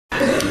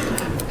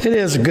It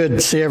is good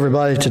to see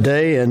everybody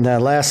today. And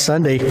last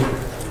Sunday,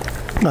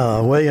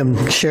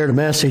 William shared a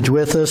message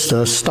with us,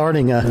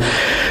 starting a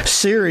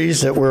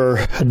series that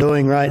we're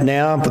doing right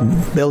now,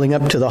 building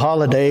up to the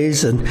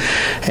holidays and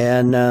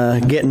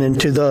getting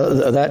into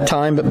that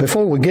time. But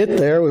before we get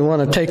there, we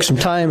want to take some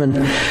time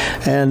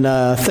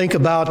and think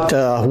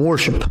about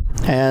worship.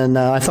 And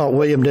I thought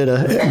William did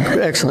an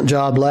excellent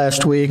job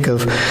last week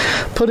of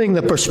putting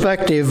the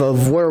perspective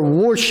of where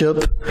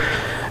worship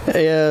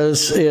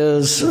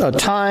is a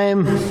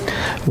time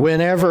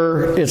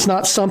whenever it's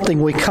not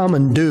something we come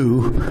and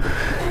do,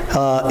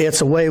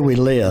 it's a way we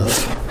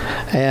live.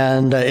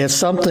 And it's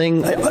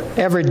something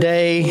every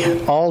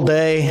day, all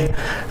day.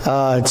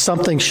 It's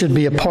something should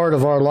be a part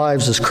of our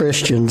lives as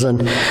Christians.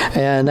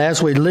 And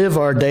as we live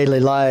our daily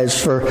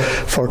lives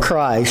for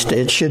Christ,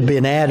 it should be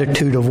an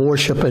attitude of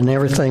worship in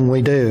everything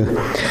we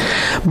do.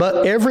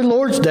 But every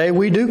Lord's Day,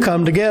 we do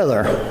come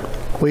together.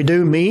 We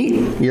do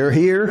meet. You're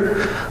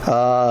here.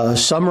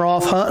 Some are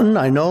off hunting.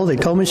 I know. They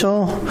told me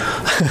so.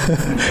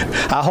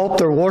 I hope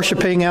they're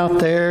worshiping out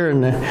there,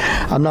 and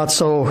I'm not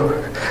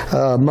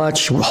so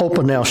much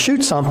hoping they'll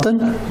shoot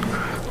something.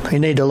 You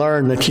need to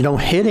learn that you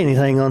don't hit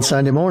anything on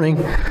Sunday morning.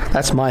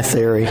 That's my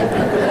theory.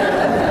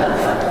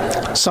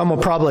 Some will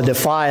probably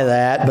defy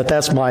that, but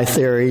that's my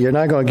theory. You're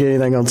not going to get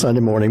anything on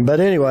Sunday morning. But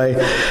anyway,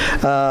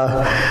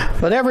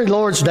 but every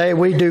Lord's Day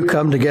we do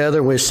come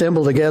together. We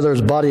assemble together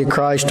as the body of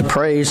Christ to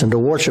praise and to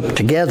worship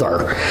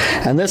together.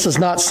 And this is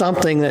not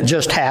something that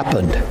just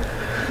happened.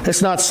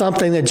 It's not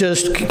something that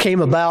just came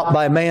about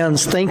by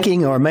man's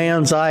thinking or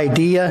man's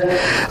idea.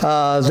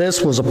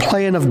 This was a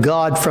plan of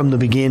God from the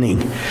beginning,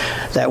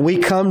 that we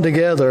come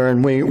together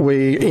and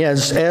we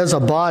as a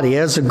body,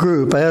 as a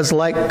group, as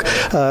like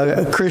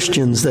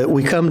Christians, that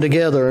we come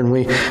together and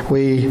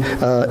we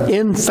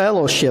in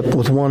fellowship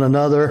with one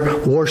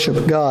another,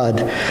 worship God.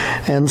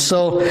 And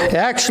so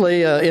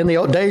actually in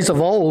the days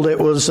of old, it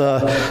was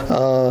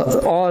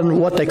on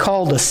what they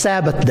called the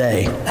Sabbath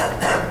day.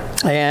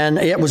 And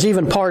it was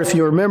even part, if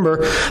you remember,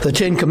 the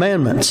Ten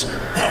Commandments.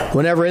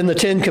 Whenever in the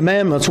Ten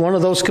Commandments, one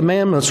of those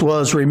commandments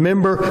was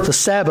remember the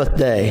Sabbath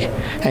day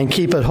and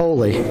keep it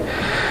holy.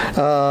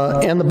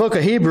 In the book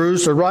of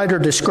Hebrews, the writer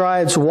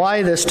describes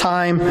why this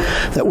time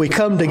that we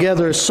come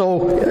together is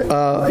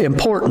so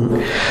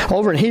important.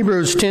 Over in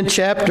Hebrews 10th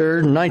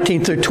chapter,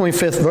 19th through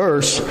 25th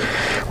verse,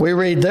 we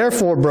read,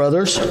 "Therefore,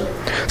 brothers,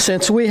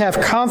 since we have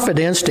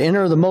confidence to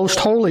enter the most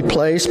holy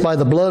place by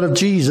the blood of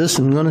Jesus,"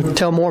 and I'm going to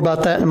tell more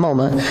about that in a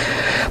moment,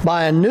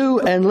 "by a new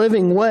and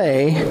living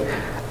way,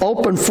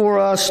 open for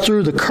us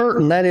through the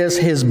curtain, that is,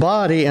 his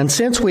body. And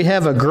since we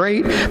have a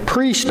great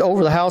priest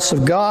over the house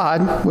of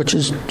God," which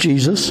is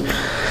Jesus,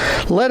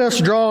 "let us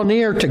draw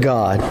near to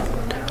God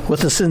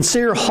with a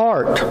sincere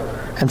heart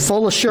and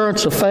full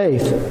assurance of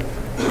faith,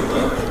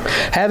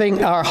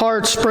 having our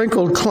hearts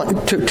sprinkled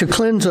to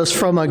cleanse us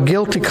from a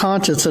guilty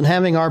conscience, and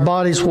having our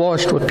bodies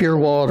washed with pure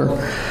water.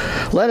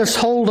 Let us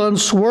hold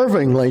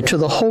unswervingly to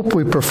the hope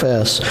we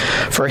profess,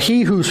 for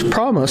he who's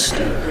promised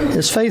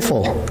is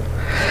faithful.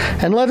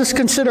 And let us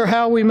consider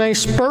how we may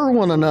spur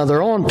one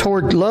another on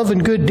toward love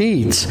and good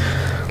deeds.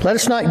 Let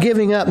us not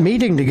giving up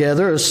meeting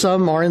together, as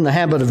some are in the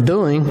habit of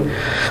doing,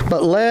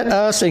 but let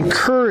us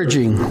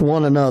encouraging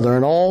one another,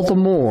 and all the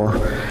more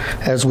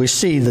as we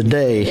see the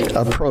day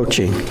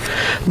approaching."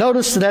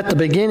 Notice that at the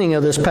beginning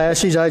of this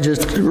passage I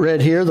just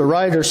read here, the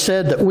writer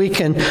said that we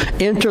can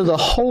enter the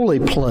holy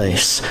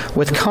place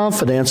with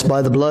confidence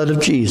by the blood of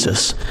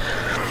Jesus.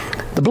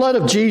 The blood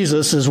of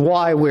Jesus is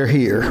why we're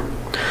here.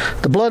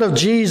 The blood of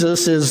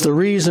Jesus is the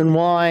reason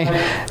why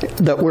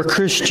that we're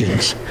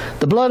Christians.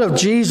 The blood of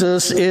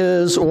Jesus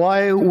is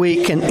why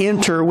we can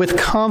enter with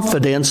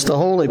confidence the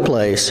holy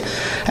place.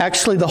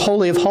 Actually, the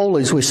Holy of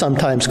Holies, we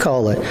sometimes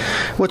call it,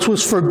 which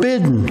was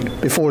forbidden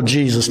before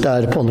Jesus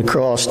died upon the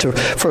cross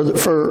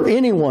for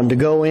anyone to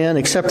go in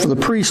except for the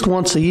priest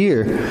once a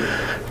year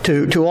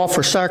to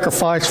offer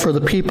sacrifice for the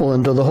people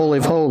into the Holy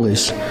of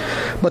Holies.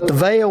 But the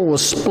veil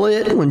was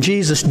split when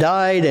Jesus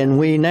died, and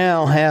we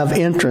now have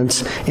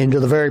entrance into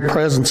the very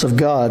presence of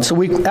God. So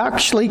we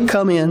actually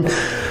come in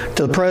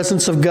to the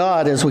presence of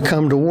God as we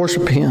come to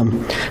worship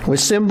Him. We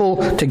assemble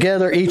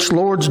together each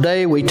Lord's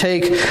Day. We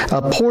take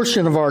a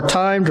portion of our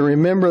time to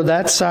remember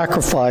that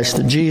sacrifice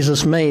that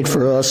Jesus made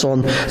for us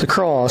on the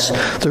cross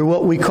through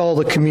what we call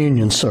the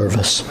communion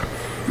service.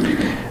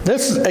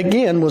 This,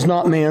 again, was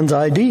not man's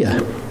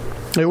idea.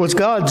 It was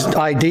God's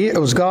idea. It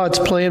was God's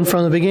plan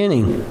from the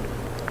beginning.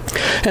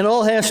 And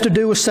all it has to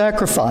do with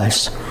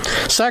sacrifice.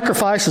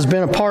 Sacrifice has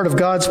been a part of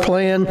God's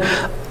plan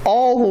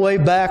all the way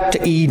back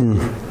to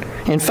Eden.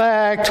 In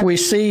fact, we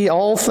see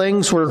all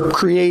things were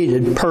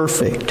created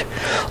perfect.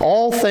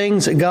 All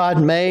things that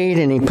God made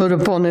and He put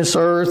upon this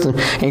earth,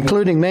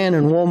 including man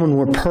and woman,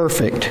 were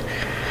perfect.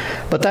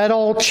 But that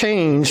all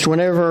changed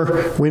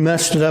whenever we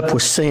messed it up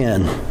with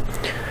sin.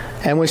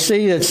 And we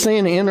see that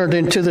sin entered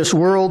into this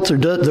world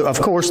through, of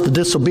course, the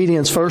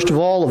disobedience, first of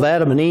all, of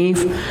Adam and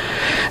Eve.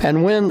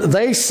 And when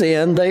they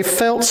sinned, they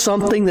felt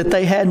something that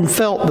they hadn't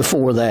felt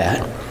before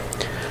that.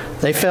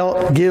 They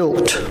felt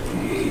guilt.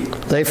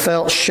 They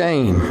felt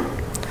shame.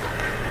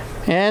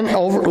 And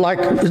like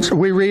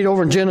we read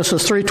over in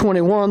Genesis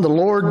 3:21, the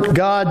Lord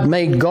God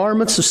made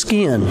garments of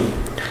skin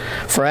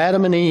for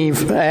Adam and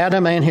Eve,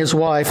 Adam and his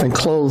wife, and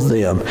clothed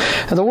them.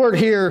 And the word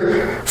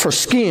here for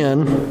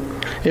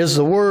skin is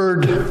the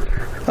word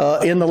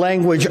in the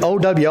language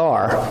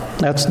OWR.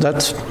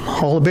 That's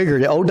all the bigger.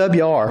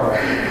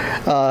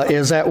 OWR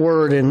is that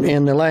word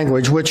in the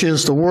language, which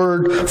is the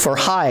word for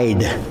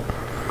hide.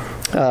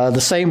 The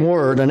same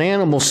word, an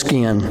animal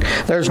skin.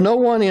 There's no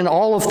one in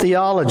all of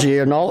theology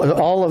and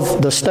all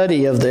of the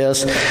study of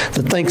this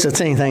that thinks it's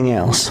anything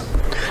else.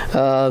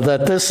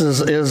 That this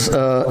is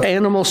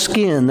animal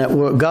skin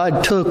that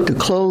God took to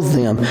clothe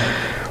them.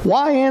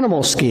 Why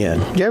animal skin?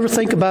 Do you ever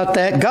think about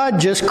that? God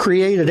just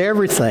created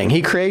everything.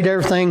 He created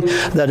everything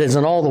that is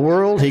in all the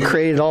world. He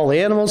created all the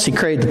animals. He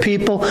created the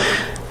people.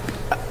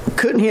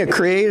 Couldn't He have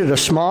created a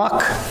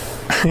smock?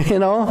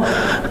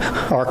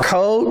 Or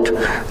coat,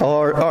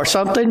 or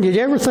something. Did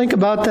you ever think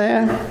about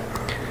that?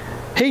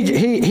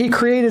 He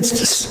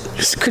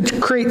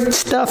could create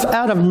stuff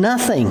out of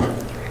nothing,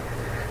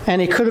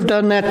 and He could have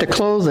done that to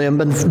clothe them.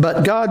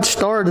 But God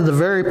started the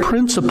very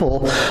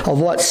principle of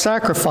what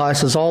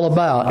sacrifice is all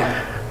about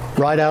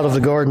right out of the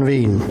Garden of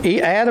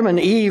Eden. Adam and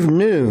Eve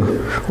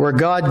knew where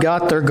God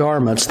got their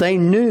garments. They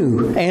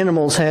knew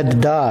animals had to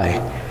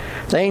die.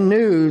 They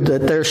knew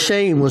that their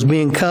shame was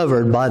being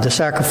covered by the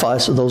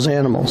sacrifice of those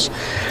animals.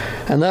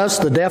 And thus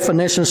the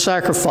definition of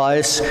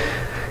sacrifice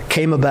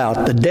came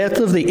about, the death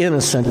of the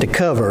innocent to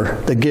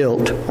cover the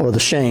guilt or the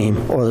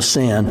shame or the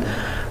sin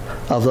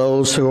of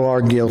those who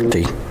are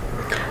guilty.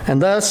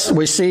 And thus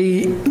we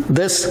see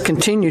this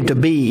continued to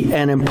be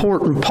an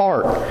important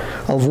part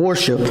of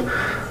worship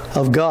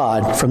of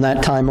God from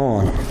that time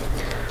on.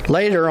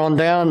 Later on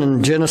down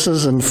in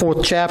Genesis in the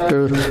 4th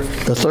chapter,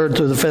 the 3rd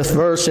through the 5th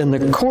verse, in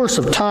the course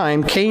of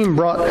time, Cain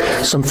brought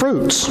some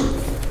fruits.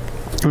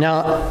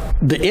 Now,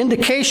 the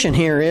indication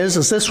here is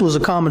this was a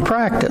common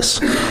practice.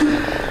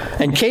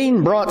 And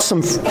Cain brought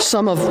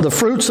some of the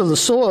fruits of the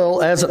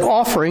soil as an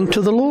offering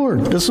to the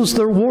Lord. This was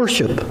their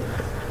worship.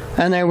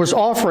 And there was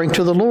offering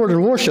to the Lord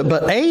in worship.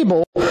 But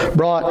Abel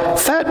brought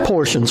fat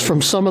portions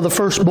from some of the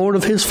firstborn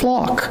of his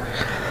flock.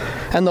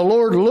 And the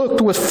Lord looked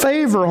with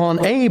favor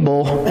on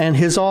Abel and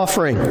his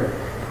offering.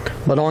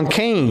 But on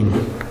Cain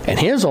and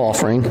his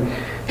offering,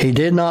 He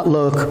did not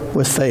look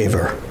with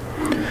favor.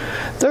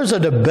 There's a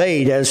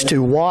debate as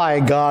to why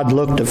God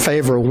looked at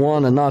favor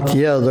one and not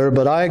the other,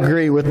 but I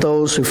agree with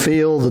those who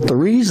feel that the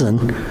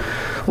reason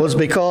was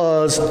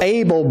because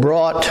Abel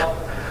brought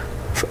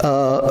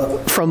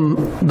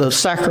from the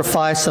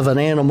sacrifice of an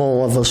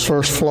animal of his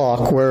first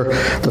flock, where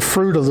the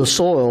fruit of the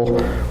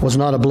soil was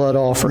not a blood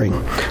offering.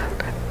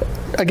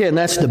 Again,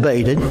 that's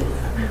debated,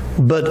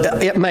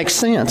 but it makes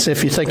sense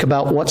if you think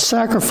about what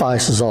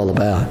sacrifice is all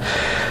about.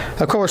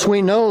 Of course,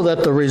 we know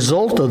that the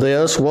result of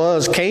this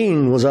was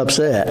Cain was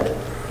upset.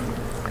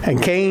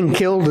 And Cain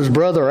killed his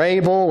brother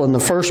Abel, and the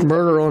first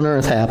murder on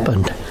earth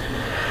happened.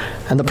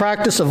 And the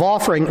practice of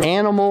offering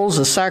animals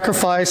as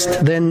sacrifice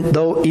then,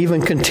 though,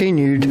 even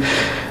continued.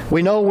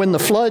 We know when the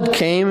flood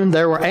came,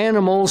 there were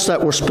animals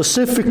that were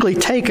specifically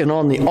taken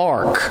on the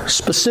ark,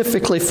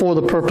 specifically for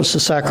the purpose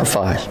of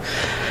sacrifice.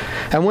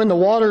 And when the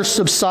waters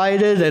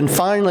subsided and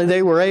finally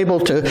they were able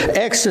to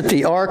exit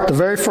the ark, the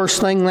very first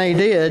thing they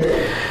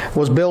did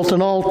was built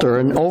an altar.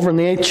 And over in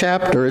the 8th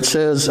chapter, it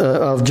says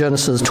of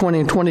Genesis 20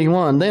 and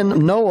 21,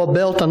 then Noah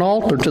built an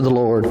altar to the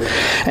Lord.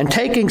 And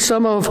taking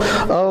some of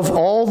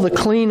all the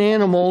clean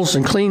animals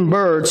and clean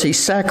birds, he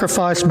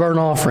sacrificed burnt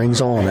offerings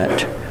on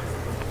it,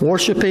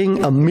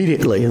 worshiping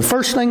immediately. And the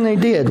first thing they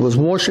did was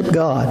worship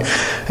God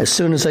as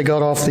soon as they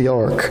got off the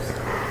ark.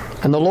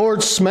 And the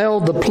Lord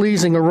smelled the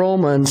pleasing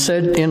aroma and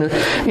said in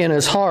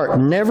his heart,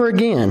 never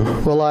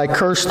again will I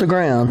curse the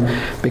ground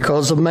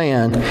because of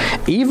man,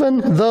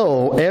 even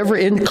though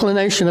every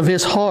inclination of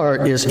his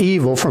heart is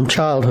evil from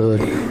childhood.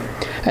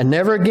 And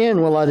never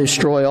again will I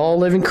destroy all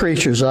living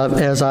creatures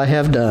as I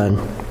have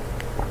done.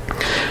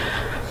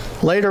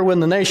 Later,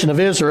 when the nation of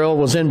Israel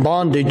was in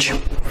bondage,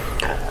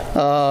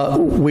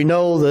 we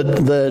know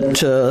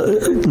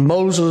that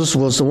Moses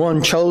was the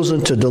one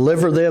chosen to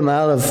deliver them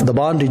out of the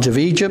bondage of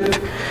Egypt.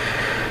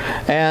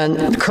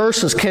 And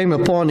curses came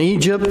upon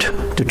Egypt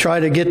to try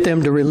to get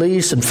them to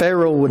release, and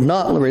Pharaoh would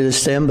not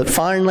release them. But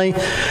finally,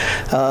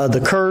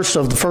 the curse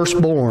of the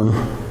firstborn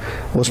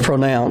was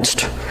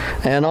pronounced.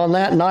 And on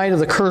that night of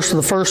the curse of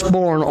the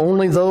firstborn,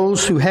 only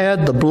those who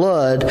had the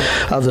blood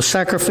of the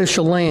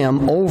sacrificial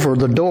lamb over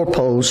the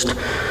doorpost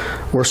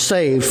were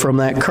saved from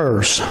that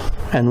curse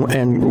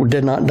and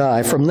did not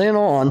die. From then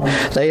on,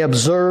 they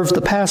observed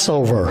the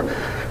Passover,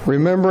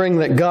 remembering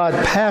that God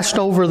passed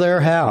over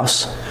their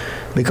house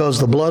because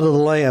the blood of the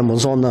lamb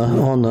was on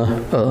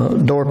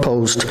the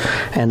doorpost,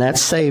 and that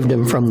saved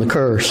them from the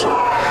curse.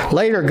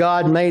 Later,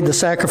 God made the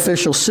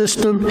sacrificial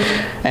system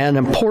an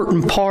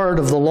important part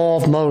of the law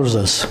of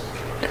Moses.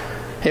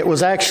 It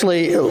was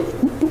actually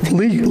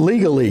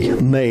legally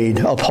made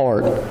a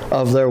part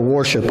of their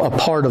worship, a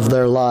part of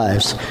their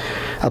lives,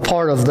 a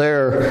part of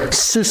their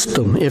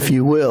system, if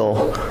you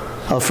will,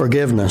 of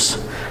forgiveness.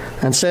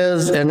 And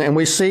says, and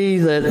we see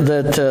that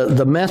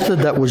the method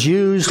that was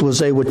used was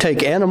they would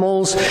take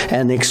animals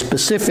and the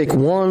specific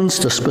ones,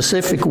 the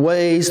specific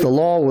ways. The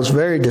law was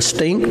very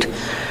distinct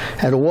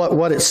and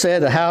what it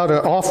said, how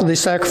to offer these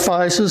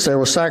sacrifices. There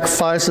were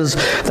sacrifices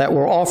that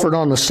were offered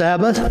on the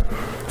Sabbath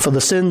for their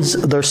sins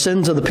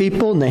of the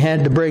people, and they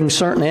had to bring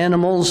certain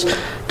animals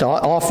to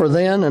offer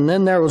then. And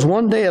then there was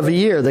one day of the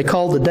year they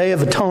called the Day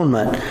of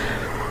Atonement,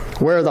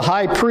 where the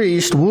high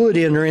priest would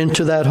enter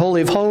into that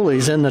Holy of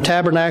Holies in the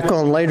tabernacle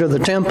and later the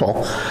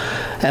temple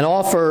and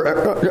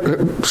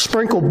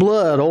sprinkle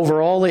blood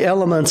over all the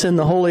elements in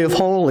the Holy of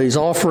Holies,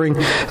 offering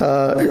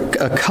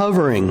a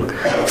covering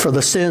for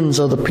the sins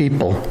of the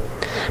people.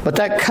 But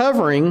that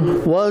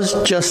covering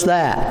was just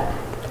that,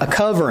 a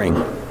covering.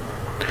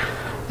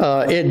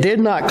 It did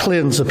not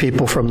cleanse the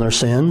people from their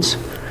sins,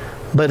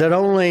 but it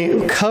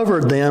only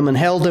covered them and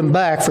held them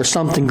back for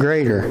something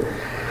greater,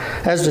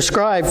 as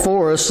described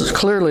for us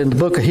clearly in the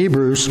book of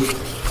Hebrews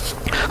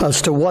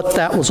as to what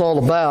that was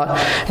all about.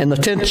 In the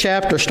 10th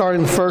chapter,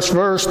 starting the first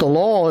verse, the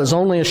law is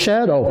only a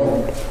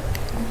shadow.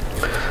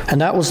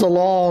 And that was the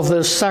law of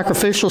this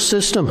sacrificial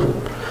system.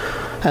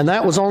 And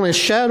that was only a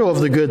shadow of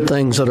the good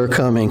things that are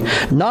coming,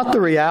 not the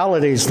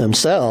realities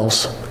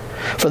themselves.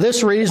 For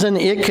this reason,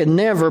 it can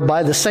never,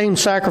 by the same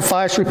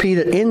sacrifice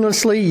repeated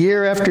endlessly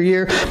year after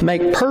year,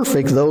 make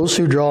perfect those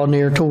who draw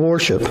near to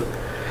worship.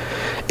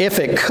 If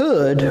it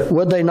could,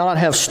 would they not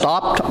have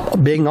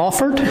stopped being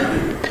offered?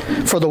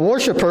 For the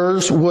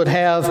worshipers would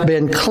have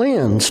been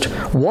cleansed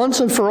once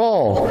and for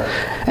all,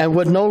 and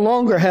would no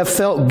longer have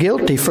felt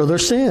guilty for their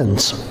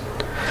sins.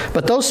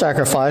 But those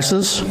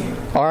sacrifices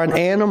are an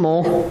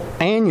annual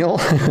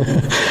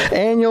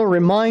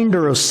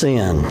reminder of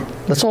sin.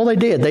 That's all they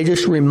did. They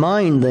just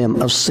remind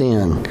them of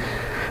sin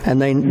and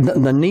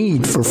the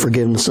need for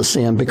forgiveness of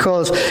sin,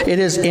 because it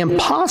is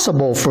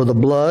impossible for the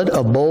blood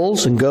of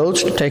bulls and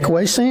goats to take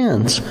away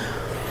sins.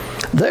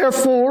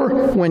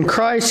 Therefore, when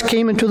Christ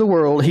came into the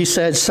world, he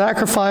said,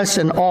 "Sacrifice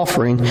and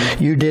offering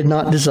you did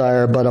not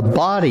desire, but a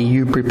body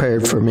you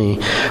prepared for me.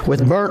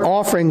 With burnt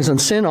offerings and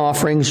sin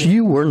offerings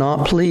you were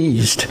not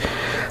pleased.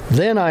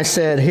 Then I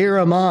said, Here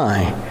am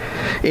I.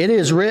 It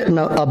is written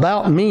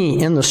about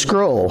me in the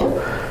scroll.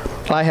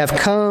 I have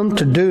come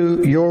to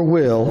do your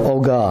will,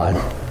 O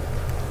God."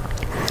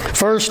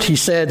 First, he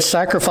said,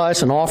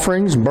 sacrifice and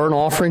offerings, burnt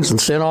offerings and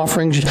sin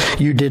offerings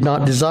you did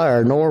not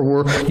desire, nor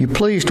were you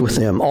pleased with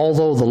them,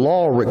 although the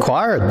law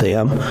required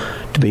them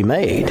to be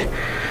made.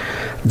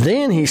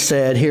 Then he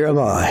said, Here am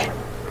I.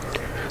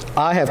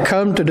 I have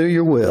come to do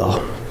your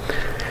will.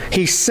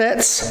 He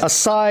sets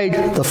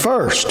aside the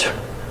first,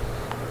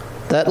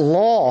 that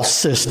law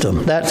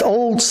system, that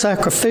old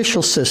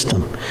sacrificial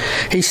system.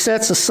 He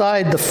sets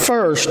aside the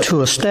first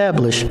to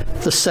establish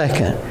the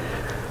second,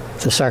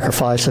 the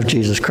sacrifice of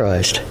Jesus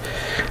Christ.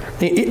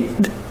 A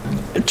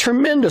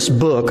tremendous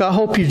book. I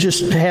hope you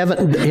just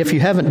haven't, if you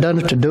haven't done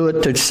it, to do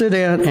it, to sit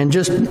down and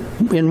just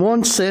in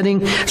one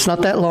sitting, it's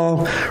not that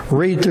long,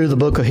 read through the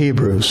book of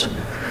Hebrews.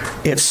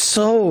 It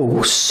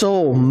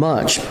so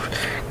much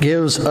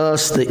gives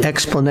us the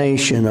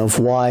explanation of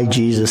why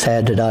Jesus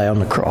had to die on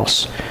the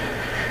cross.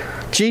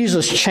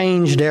 Jesus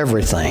changed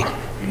everything.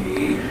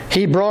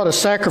 He brought a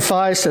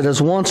sacrifice that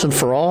is once and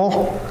for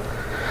all.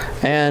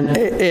 And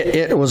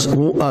it was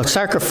a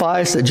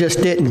sacrifice that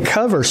just didn't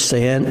cover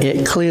sin.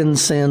 It cleansed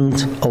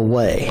sins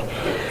away.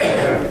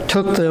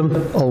 Took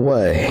them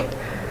away.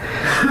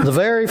 The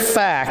very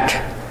fact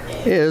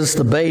is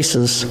the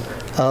basis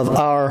of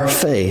our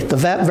faith.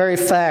 That very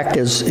fact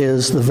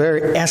is the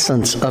very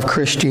essence of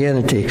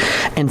Christianity.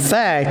 In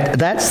fact,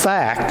 that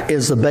fact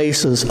is the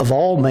basis of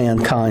all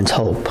mankind's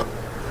hope.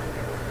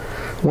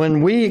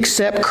 When we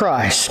accept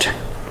Christ,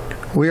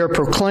 we are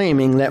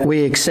proclaiming that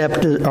we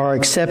are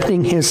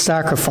accepting His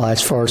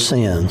sacrifice for our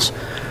sins.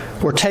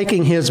 We're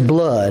taking His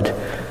blood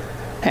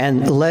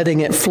and letting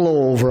it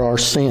flow over our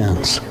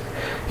sins.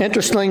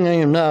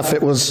 Interestingly enough,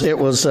 it was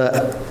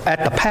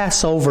at the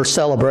Passover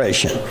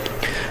celebration.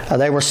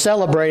 They were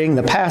celebrating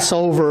the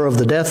Passover of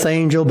the death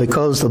angel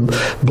because the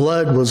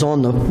blood was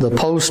on the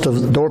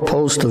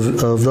doorpost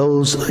of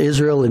those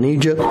Israel and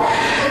Egypt.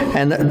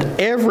 And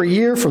every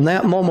year from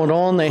that moment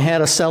on, they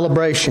had a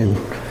celebration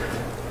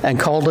and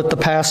called it the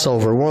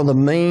Passover, one of the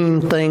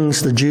main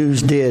things the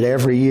Jews did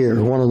every year,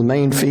 one of the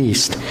main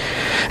feasts.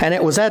 And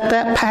it was at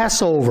that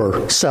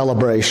Passover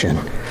celebration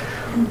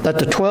that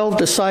the 12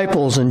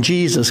 disciples and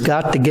Jesus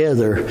got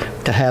together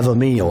to have a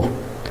meal.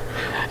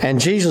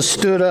 And Jesus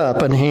stood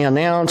up and he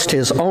announced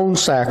his own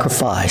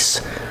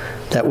sacrifice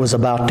that was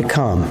about to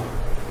come.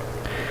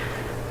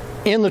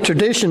 In the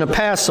tradition of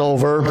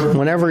Passover,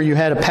 whenever you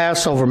had a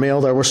Passover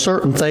meal, there were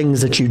certain things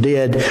that you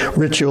did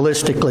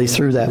ritualistically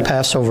through that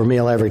Passover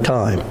meal every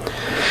time.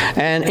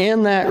 And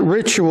in that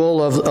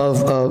ritual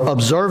of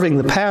observing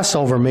the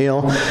Passover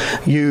meal,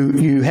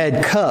 you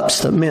had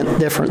cups that meant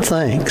different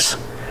things.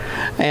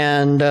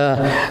 And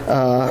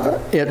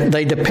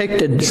they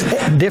depicted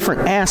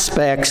different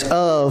aspects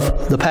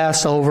of the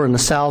Passover and the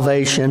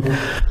salvation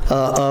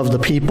of the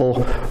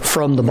people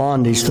from the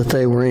bondage that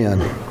they were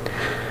in.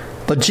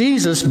 But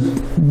Jesus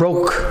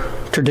broke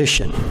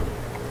tradition.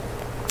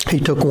 He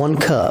took one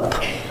cup,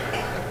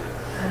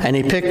 and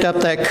he picked up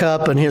that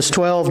cup, and his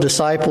 12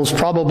 disciples,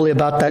 probably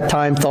about that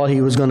time, thought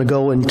he was going to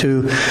go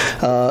into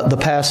the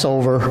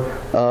Passover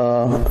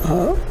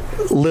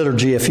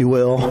liturgy, if you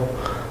will,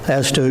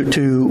 as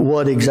to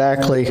what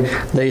exactly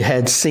they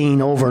had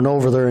seen over and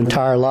over their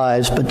entire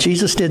lives. But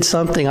Jesus did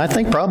something I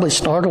think probably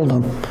startled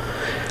them.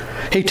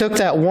 He took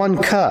that one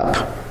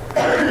cup,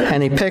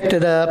 and he picked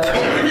it up,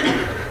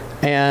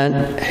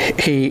 and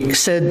he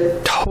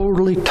said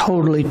totally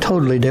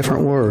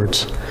different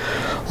words.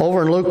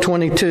 Over in Luke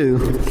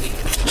 22,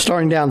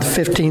 starting down the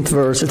 15th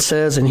verse, it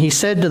says, "And he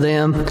said to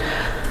them,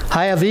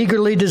 I have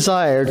eagerly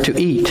desired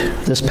to eat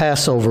this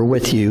Passover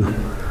with you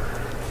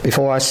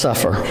before I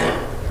suffer.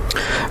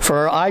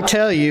 For I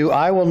tell you,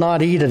 I will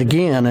not eat it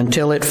again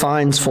until it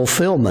finds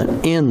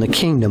fulfillment in the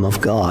kingdom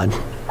of God."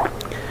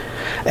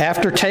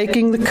 After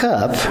taking the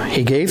cup,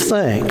 he gave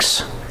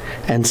thanks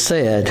and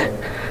said,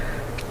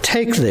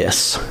 "Take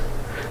this,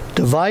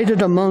 divide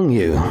it among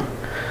you.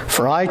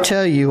 For I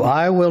tell you,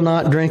 I will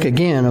not drink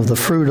again of the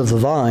fruit of the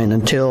vine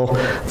until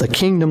the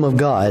kingdom of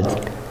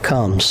God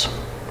comes."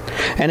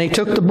 And he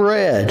took the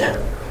bread,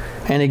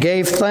 and he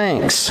gave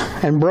thanks,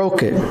 and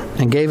broke it,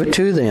 and gave it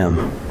to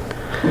them.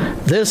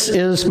 "This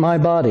is my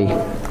body.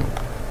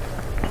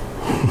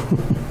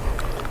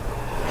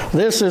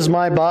 This is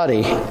my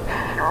body,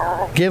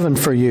 given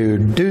for you.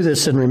 Do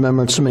this in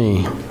remembrance of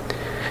me."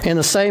 In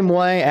the same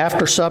way,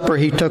 after supper,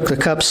 he took the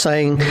cup,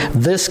 saying,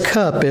 "This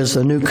cup is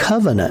the new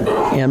covenant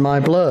in my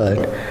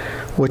blood,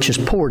 which is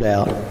poured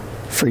out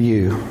for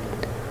you."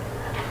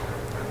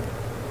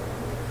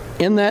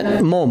 In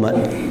that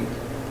moment,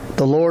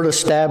 the Lord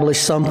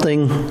established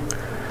something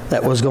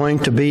that was going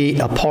to be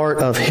a part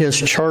of His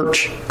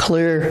church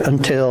clear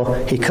until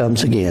He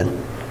comes again.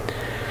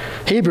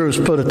 Hebrews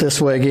put it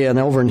this way again,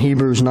 over in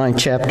Hebrews 9th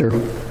chapter.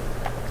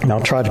 And I'll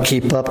try to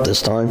keep up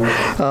this time.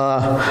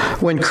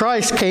 When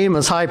Christ came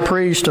as high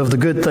priest of the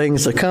good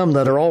things to come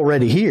that are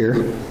already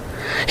here,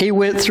 He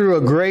went through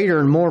a greater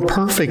and more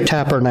perfect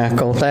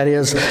tabernacle, that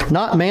is,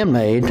 not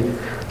man-made,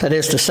 that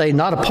is to say,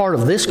 not a part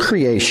of this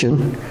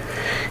creation.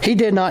 He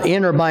did not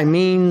enter by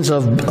means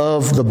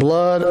of the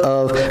blood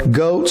of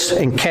goats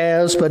and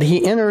calves, but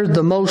He entered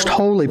the most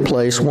holy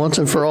place once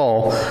and for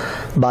all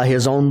by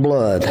His own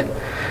blood,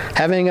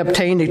 having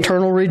obtained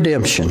eternal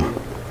redemption.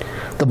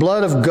 The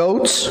blood of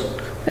goats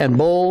and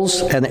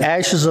bulls and the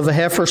ashes of a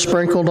heifer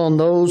sprinkled on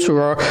those who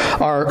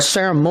are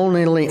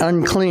ceremonially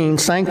unclean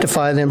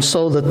sanctify them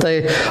so that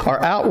they are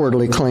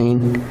outwardly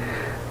clean.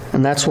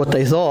 And that's what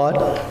they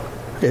thought.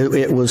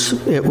 It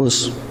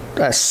was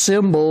a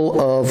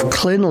symbol of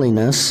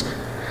cleanliness.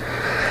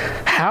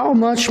 How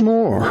much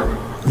more,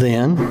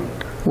 then,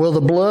 will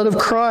the blood of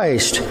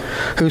Christ,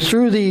 who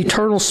through the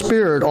eternal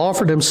Spirit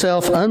offered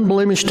Himself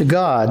unblemished to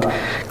God,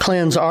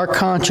 cleanse our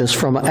conscience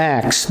from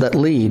acts that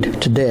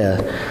lead to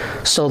death,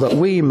 so that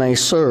we may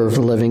serve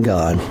the living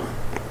God?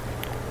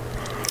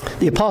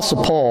 The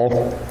Apostle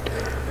Paul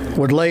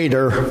would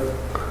later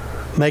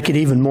make it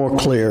even more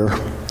clear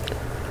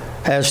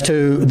as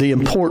to the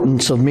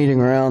importance of meeting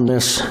around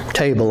this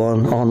table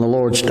on the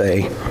Lord's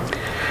Day.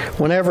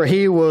 Whenever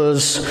he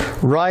was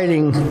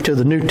writing to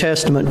the New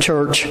Testament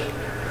church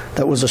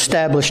that was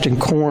established in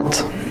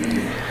Corinth,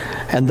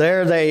 and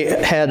there they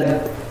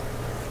had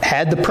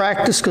the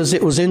practice, because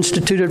it was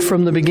instituted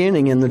from the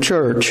beginning in the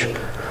church,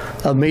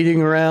 of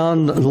meeting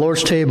around the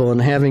Lord's table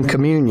and having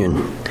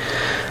communion.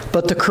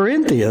 But the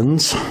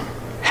Corinthians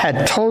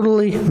had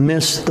totally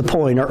missed the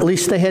point, or at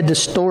least they had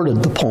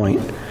distorted the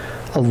point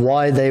of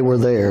why they were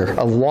there,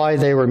 of why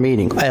they were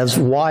meeting, as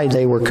why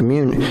they were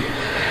communing,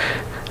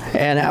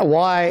 and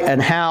why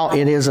and how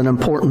it is an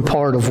important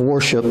part of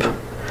worship.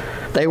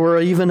 They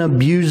were even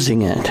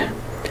abusing it.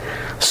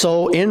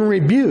 So in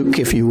rebuke,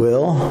 if you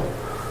will,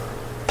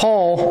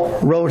 Paul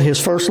wrote his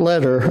first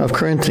letter of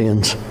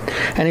Corinthians.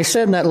 And he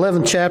said in that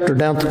 11th chapter,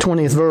 down to the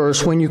 20th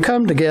verse, when you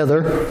come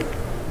together,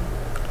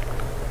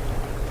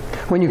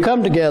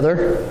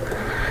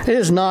 it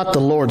is not the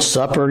Lord's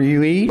Supper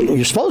you eat.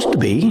 You're supposed to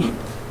be.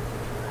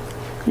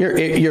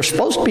 You're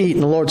supposed to be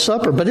eating the Lord's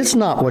Supper, but it's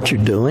not what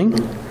you're doing.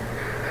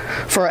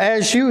 For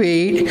as you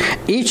eat,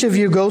 each of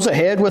you goes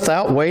ahead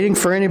without waiting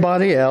for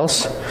anybody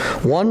else.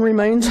 One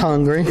remains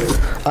hungry,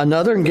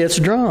 another gets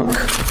drunk.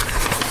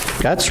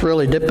 That's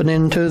really dipping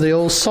into the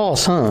old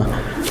sauce, huh?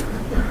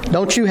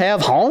 Don't you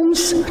have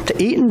homes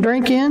to eat and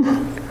drink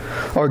in?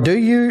 Or do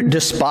you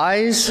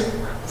despise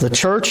the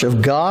church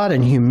of God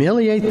and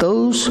humiliate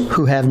those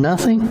who have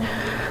nothing?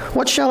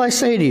 What shall I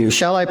say to you?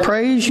 Shall I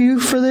praise you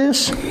for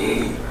this?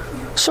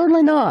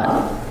 Certainly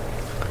not.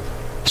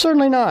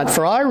 Certainly not.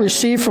 For I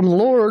received from the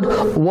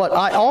Lord what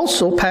I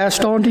also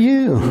passed on to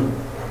you.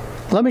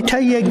 Let me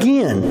tell you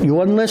again. You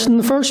wasn't listening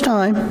the first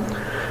time.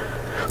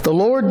 The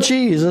Lord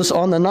Jesus,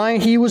 on the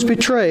night He was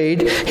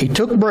betrayed, He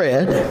took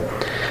bread,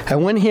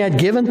 and when He had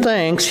given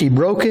thanks, He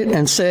broke it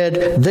and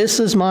said, "This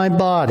is my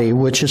body,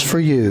 which is for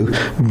you.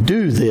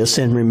 Do this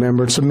in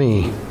remembrance of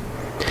me."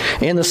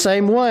 In the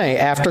same way,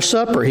 after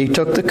supper, He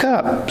took the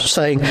cup,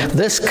 saying,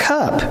 "This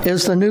cup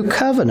is the new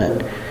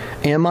covenant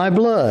in my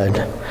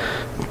blood.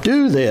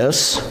 Do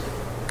this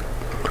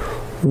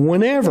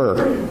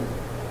whenever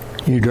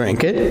you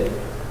drink it,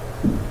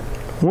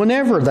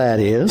 whenever that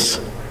is,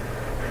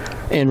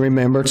 in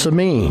remembrance of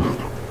me.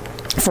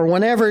 For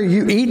whenever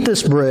you eat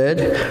this bread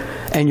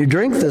and you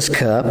drink this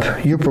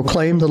cup, you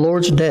proclaim the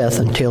Lord's death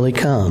until he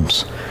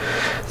comes.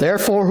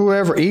 Therefore,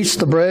 whoever eats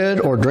the bread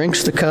or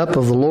drinks the cup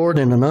of the Lord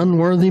in an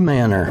unworthy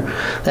manner,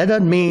 that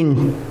doesn't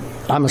mean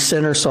I'm a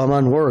sinner, so I'm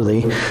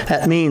unworthy.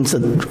 That means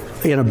that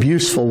in an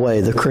abuseful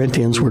way the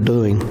Corinthians were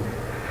doing.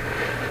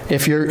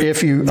 If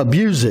you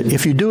abuse it,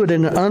 if you do it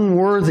in an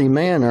unworthy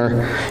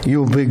manner,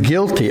 you will be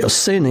guilty of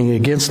sinning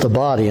against the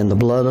body and the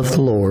blood of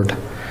the Lord.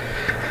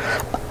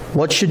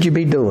 What should you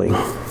be doing?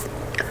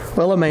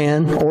 Well, a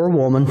man or a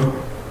woman,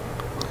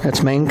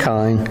 that's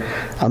mankind,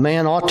 a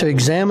man ought to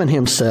examine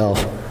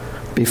himself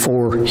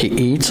before he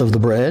eats of the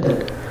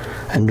bread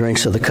and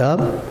drinks of the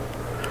cup.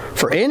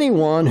 For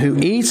anyone who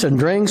eats and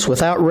drinks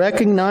without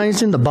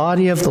recognizing the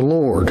body of the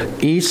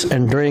Lord eats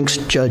and drinks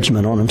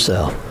judgment on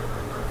himself.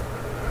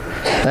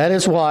 That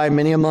is why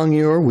many among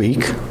you are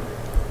weak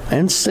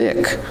and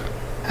sick,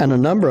 and a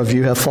number of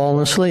you have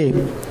fallen asleep.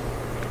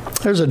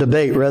 There's a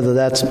debate whether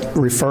that's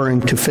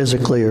referring to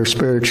physically or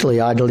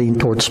spiritually. I lean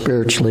towards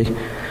spiritually.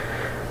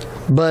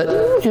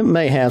 But it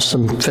may have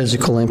some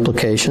physical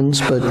implications.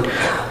 But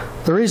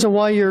the reason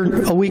why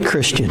you're a weak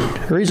Christian,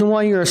 the reason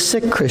why you're a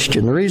sick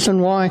Christian, the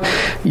reason why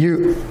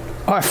you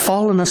are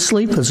fallen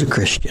asleep as a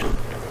Christian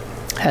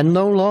and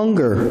no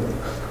longer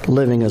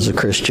living as a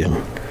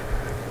Christian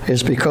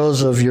is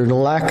because of your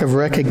lack of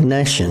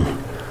recognition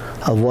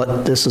of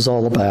what this is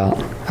all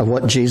about, of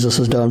what Jesus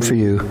has done for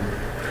you.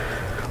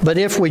 But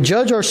if we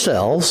judge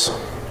ourselves,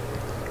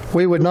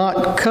 we would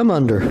not come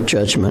under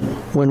judgment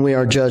when we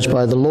are judged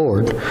by the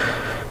Lord.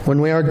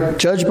 When we are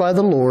judged by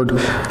the Lord,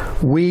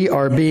 we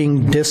are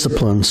being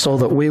disciplined so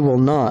that we will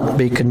not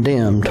be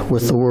condemned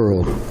with the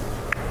world.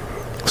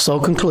 So,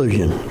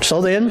 conclusion. So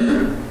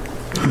then,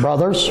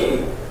 brothers,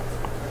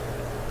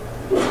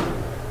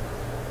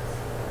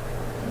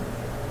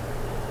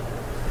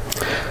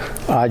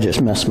 I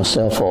just messed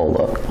myself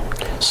all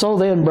up. So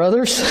then,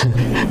 brothers,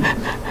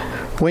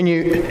 when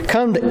you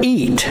come to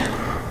eat,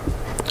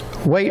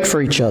 wait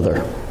for each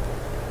other.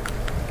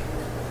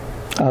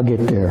 I'll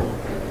get there.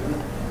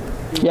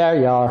 Yeah,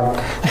 you are.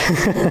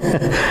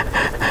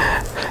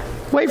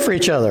 Wait for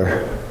each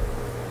other.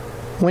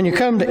 When you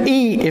come to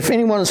eat, if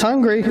anyone is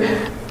hungry,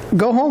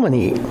 go home and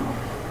eat.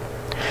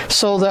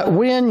 So that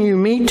when you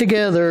meet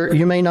together,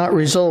 you may not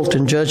result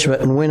in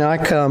judgment. And when I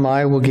come,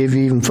 I will give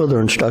you even further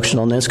instruction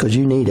on this because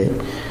you need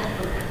it.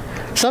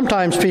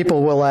 Sometimes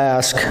people will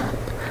ask,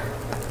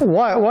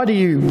 why do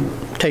you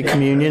take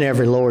communion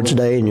every Lord's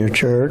Day in your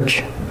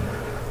church?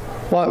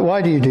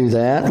 Why do you do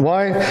that?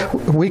 Why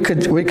we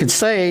could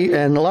say,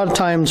 and a lot of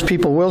times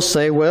people will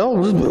say,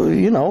 well,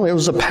 you know, it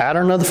was a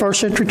pattern of the first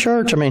century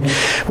church. I mean,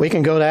 we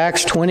can go to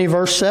Acts 20,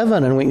 verse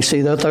 7, and we can see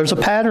that there's a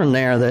pattern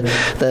there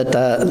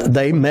that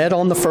they met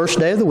on the first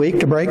day of the week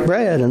to break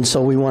bread, and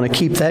so we want to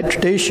keep that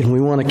tradition. We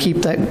want to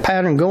keep that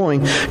pattern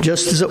going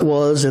just as it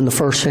was in the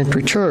first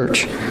century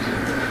church.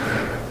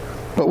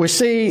 But we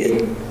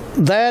see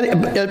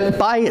that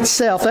by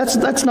itself,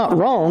 that's not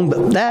wrong,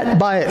 but that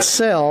by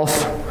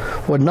itself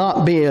would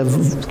not be a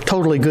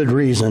totally good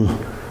reason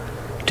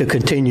to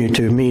continue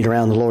to meet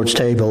around the Lord's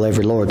table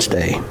every Lord's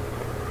Day.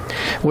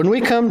 When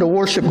we come to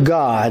worship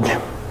God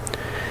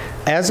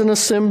as an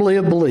assembly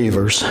of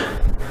believers,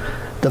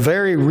 the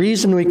very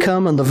reason we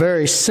come and the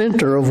very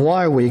center of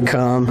why we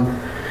come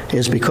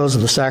is because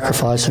of the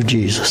sacrifice of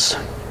Jesus.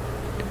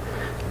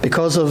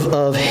 Because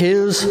of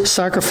his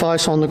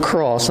sacrifice on the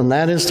cross, and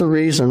that is the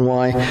reason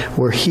why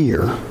we're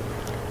here.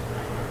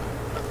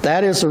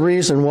 That is the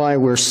reason why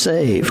we're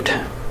saved.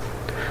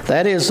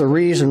 That is the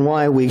reason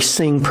why we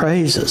sing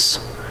praises.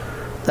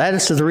 That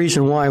is the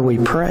reason why we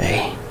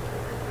pray.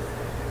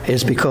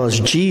 Is because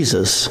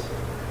Jesus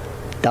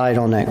died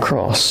on that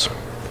cross.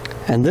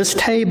 And this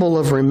table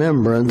of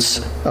remembrance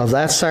of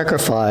that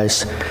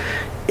sacrifice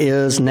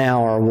is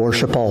now our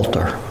worship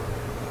altar.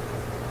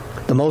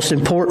 The most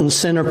important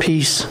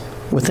centerpiece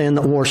within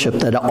the worship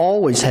that it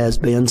always has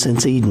been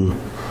since Eden.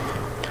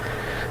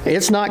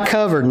 It's not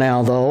covered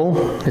now,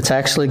 though. It's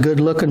actually a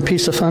good-looking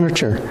piece of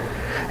furniture.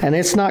 And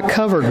it's not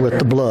covered with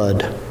the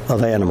blood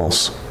of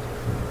animals.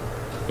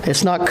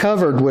 It's not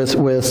covered with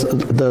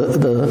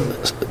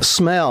the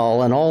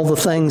smell and all the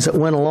things that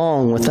went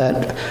along with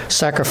that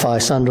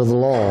sacrifice under the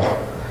law.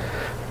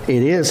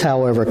 It is,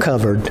 however,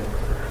 covered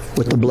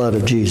with the blood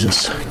of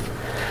Jesus.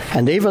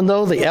 And even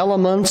though the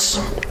elements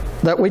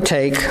that we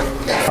take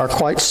are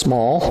quite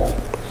small,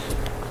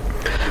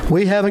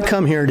 we haven't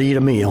come here to eat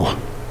a meal.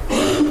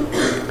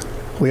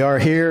 We are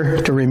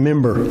here to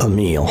remember a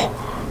meal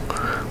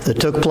that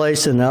took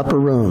place in the upper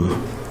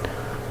room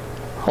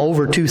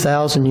over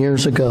 2,000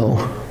 years ago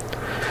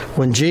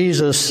when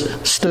Jesus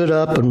stood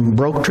up and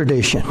broke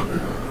tradition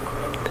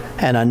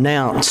and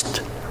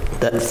announced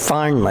that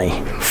finally,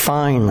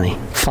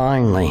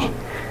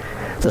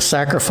 the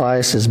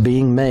sacrifice is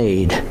being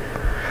made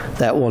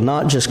that will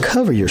not just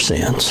cover your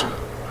sins,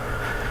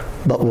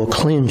 but will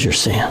cleanse your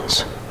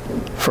sins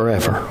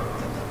forever.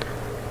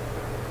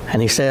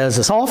 And he says,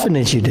 as often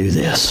as you do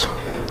this,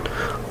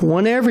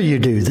 whenever you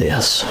do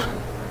this,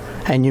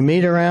 and you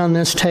meet around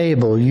this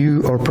table,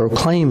 you are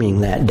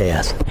proclaiming that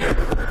death.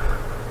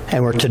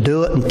 And we're to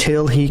do it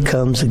until he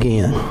comes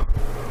again.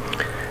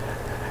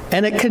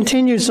 And it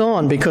continues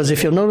on, because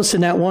if you'll notice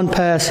in that one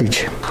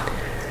passage,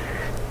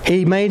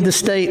 he made the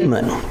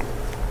statement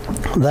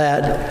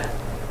that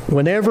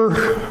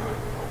whenever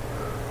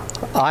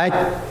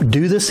I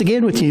do this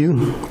again with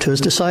you, to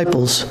his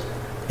disciples,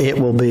 it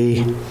will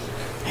be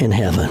in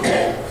heaven.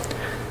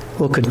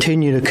 We'll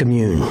continue to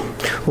commune.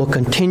 We'll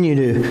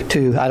continue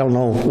to I don't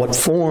know what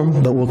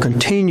form, but we'll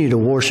continue to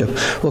worship.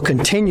 We'll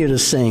continue to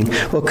sing.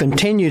 We'll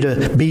continue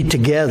to be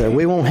together.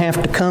 We won't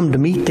have to come to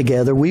meet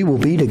together. We will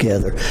be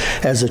together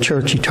as a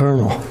church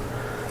eternal,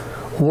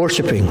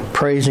 worshiping,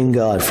 praising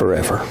God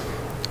forever.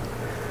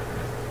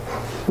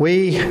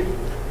 We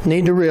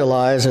need to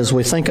realize, as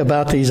we think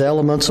about these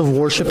elements of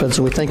worship, as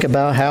we think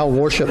about how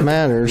worship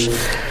matters,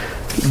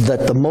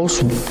 that the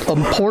most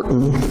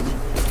important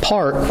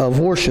part of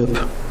worship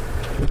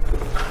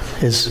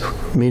is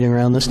meeting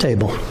around this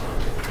table.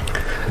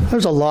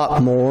 There's a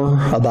lot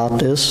more about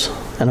this,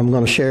 and I'm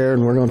going to share,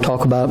 and we're going to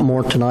talk about it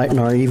more tonight in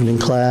our evening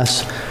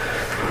class.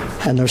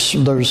 And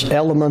there's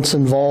elements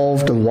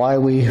involved of why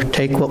we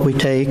take what we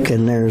take,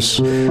 and there's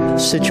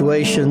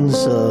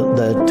situations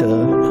that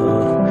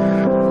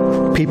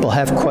people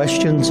have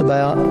questions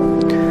about.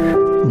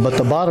 But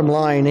the bottom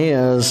line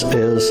is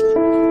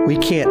we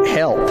can't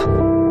help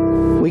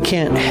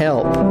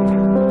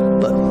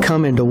but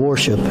come into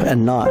worship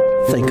and not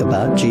think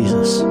about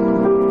Jesus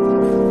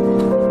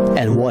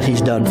and what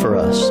he's done for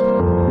us.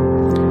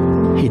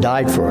 He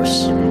died for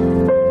us.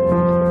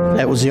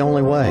 That was the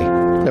only way.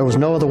 There was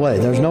no other way.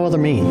 There's no other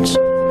means.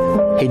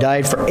 He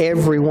died for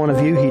every one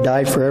of you. He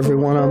died for every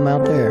one of them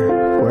out there,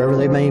 wherever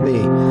they may be,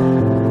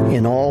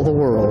 in all the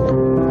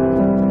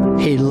world.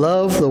 He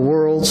loved the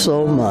world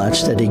so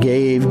much that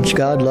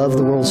God loved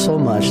the world so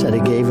much that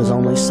he gave his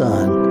only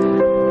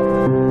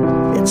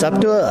Son. It's up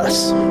to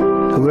us.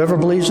 Whoever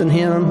believes in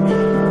him,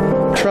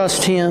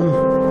 trust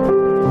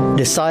him,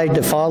 decide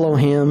to follow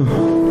him,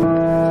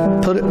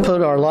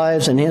 put our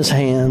lives in his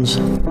hands,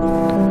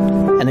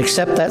 and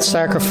accept that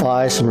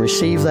sacrifice and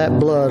receive that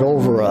blood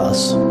over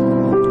us.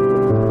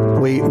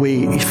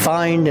 We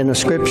find in the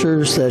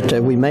Scriptures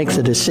that we make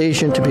the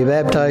decision to be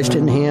baptized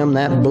in him.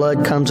 That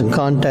blood comes in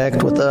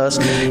contact with us,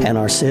 and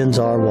our sins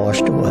are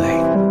washed away.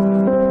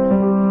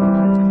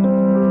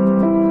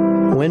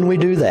 When we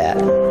do that,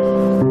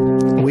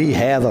 we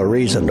have a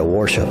reason to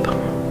worship.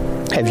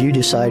 Have you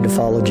decided to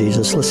follow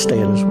Jesus? Let's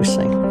stand as we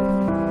sing.